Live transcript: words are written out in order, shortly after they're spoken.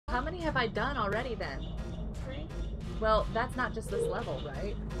how many have I done already then? 3. Well, that's not just this level,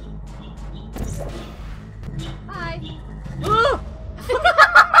 right? Hi.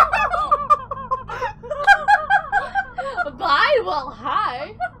 Bye. Well,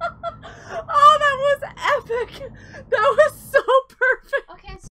 hi. Oh, that was epic. That was so perfect.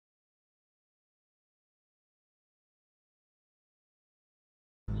 Okay.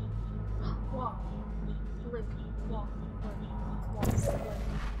 Walk. Blue. Walk.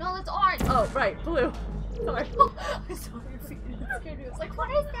 No, it's orange. Oh, right, blue. Sorry. I saw your feet. It scared me. It's like, what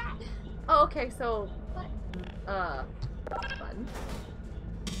is that? Oh, okay, so What? button.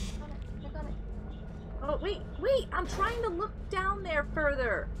 I got it. Oh, wait, I'm trying to look down there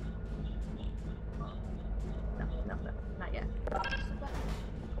further. No, not yet.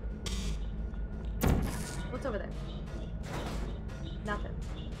 What's over there? Nothing.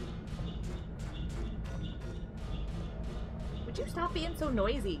 Would you stop being so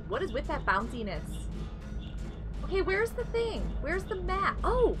noisy? What is with that bounciness? Okay, where's the thing? Where's the map?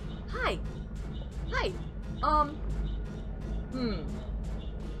 Oh, hi. Hi.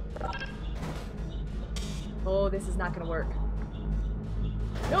 Oh, this is not gonna work.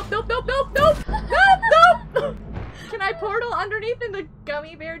 Nope. Can I portal underneath in the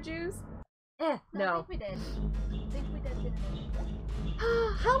gummy bear juice? No. I think we did. Didn't we?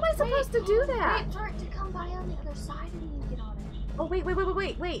 How am I supposed to do that? Wait for it to come by on the other side and then you get on it. Oh, wait.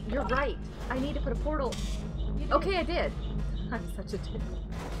 You're right. I need to put a portal. Okay, I did. I'm such a dork.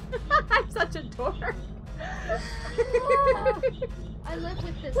 I'm such a dork. I live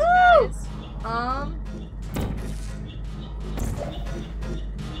with this, Woo! guys.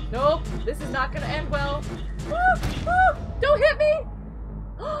 Nope. This is not gonna end well. Don't hit me!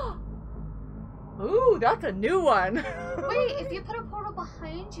 Ooh, that's a new one. Wait, if you put a portal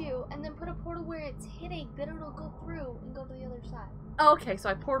behind you and then put a portal where it's hitting, then it'll go through and go to the other side. Okay, so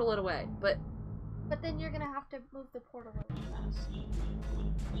I portal it away, but then you're gonna have to move the portal really fast.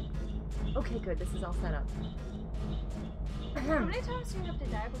 okay, good. This is all set up. How many times do you have to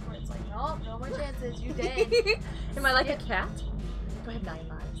die before it's like, nope, no more chances, you dead? Am I like a cat? Do I have 9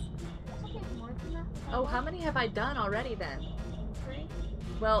 lives? It's okay, more than that. Oh, how many have I done already then? 3.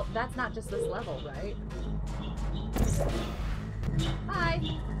 Well, that's not just this level, right? Hi.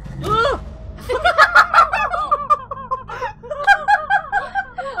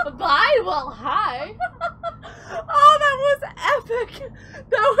 Bye. Well, hi. Oh, that was epic.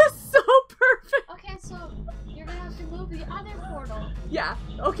 That was so perfect. Okay, so you're gonna have to move the other portal. Yeah.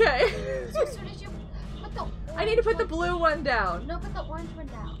 Okay. So as soon as you put the I need to put the blue one down. No, put the orange one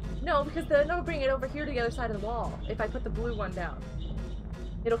down. No, because then it'll bring it over here to the other side of the wall. If I put the blue one down,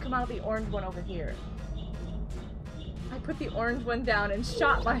 it'll come out the orange one over here. I put the orange one down and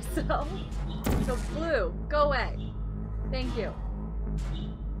shot myself. So blue, go away. Thank you.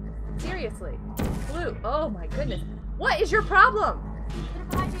 Seriously. Blue. Oh my goodness. What is your problem? Put it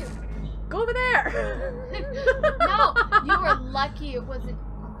behind you. Go over there. No, you were lucky it wasn't.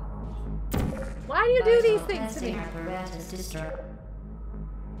 Why do you do these things to me?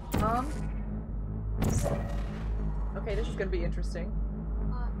 Okay, this is gonna be interesting.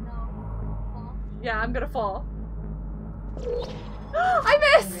 No. Fall. Yeah, I'm gonna fall. I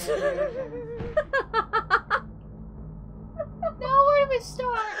missed! No, where do we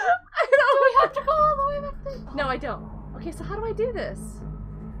start? I Do don't we have to go all the way back there? No, I don't. Okay, so how do I do this?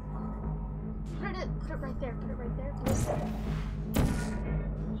 Put it right there. Put it right there.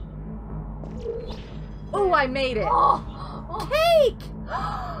 Oh, I made it! Oh. Cake!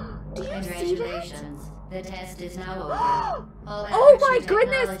 Do you see that? Congratulations. The test is now over. All Oh my aperture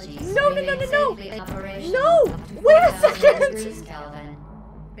goodness! technologies No! remain safely operational No! up to Wait a 4,000 second! degrees Kelvin.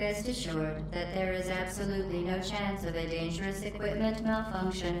 Rest assured that there is absolutely no chance of a dangerous equipment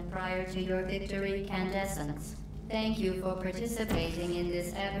malfunction prior to your victory candescence. Thank you for participating in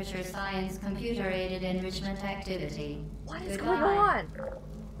this Aperture Science computer-aided enrichment activity. What is Goodbye. going on?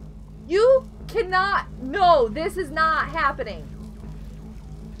 You cannot. No, this is not happening.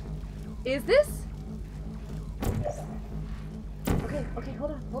 Is this? Okay,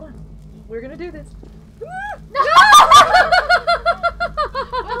 hold on. We're gonna do this. No!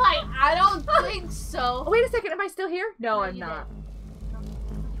 Well, like, I don't think so. Oh, wait a second, am I still here? No, I'm you not.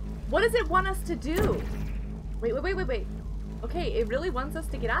 What does it want us to do? Wait. Okay, it really wants us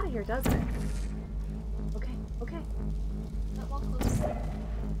to get out of here, doesn't it? Okay. That wall closer.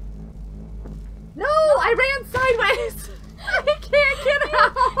 No, I ran sideways! I can't get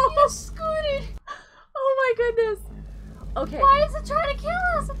out! You scooted! Oh my goodness. Okay. Why is it trying to kill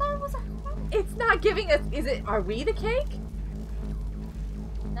us? I thought it was a... It's not giving us, are we the cake?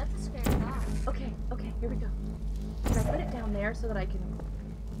 That's a scary thought. Okay, here we go. Can I put it down there so that I can...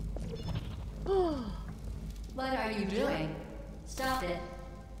 What are you doing? Stop it.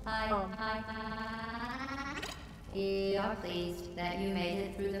 Hi. We are pleased that you made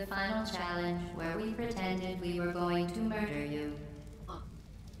it through the final challenge where we pretended we were going to murder you.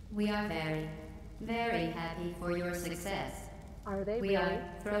 We are very, very happy for your success. Are they We really? are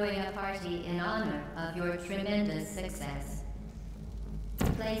throwing a party in honor of your tremendous success.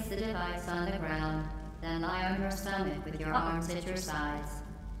 Place the device on the ground, then lie on your stomach with your arms at your sides.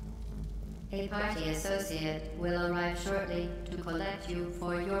 A party associate will arrive shortly to collect you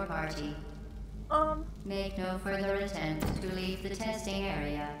for your party. Make no further attempt to leave the testing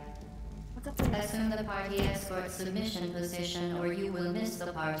area. What's up there? Assume the party escort submission position or you will miss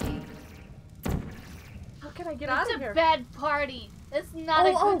the party. How can I get out It's of a here? bad party. It's not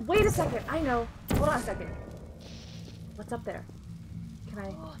a Oh, good... wait a second. I know. Hold on a second. What's up there? Can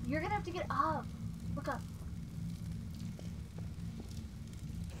I? You're gonna have to get up. Look up.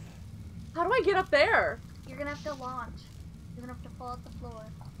 How do I get up there? You're gonna have to launch. You're gonna have to fall at the floor.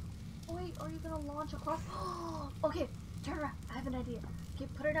 Oh wait, or you're gonna launch across. Okay, turn around. I have an idea. Okay,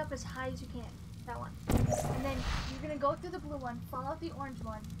 put it up as high as you can. That one. And then you're gonna go through the blue one, fall out the orange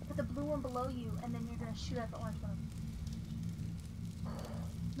one, put the blue one below you, and then you're gonna shoot at the orange one.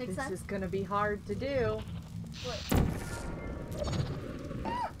 Make This sense? is gonna be hard to do. What?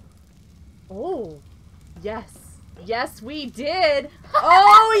 Oh, yes. Yes, we did.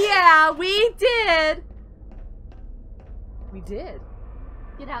 Oh, yeah, we did. We did.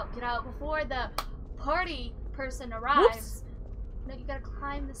 Get out before the party person arrives. Whoops. No, you gotta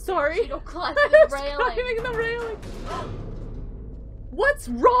climb the stairs. Sorry. You don't climb I the was railing. climbing the railing. What's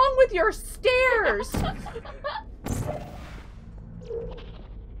wrong with your stairs?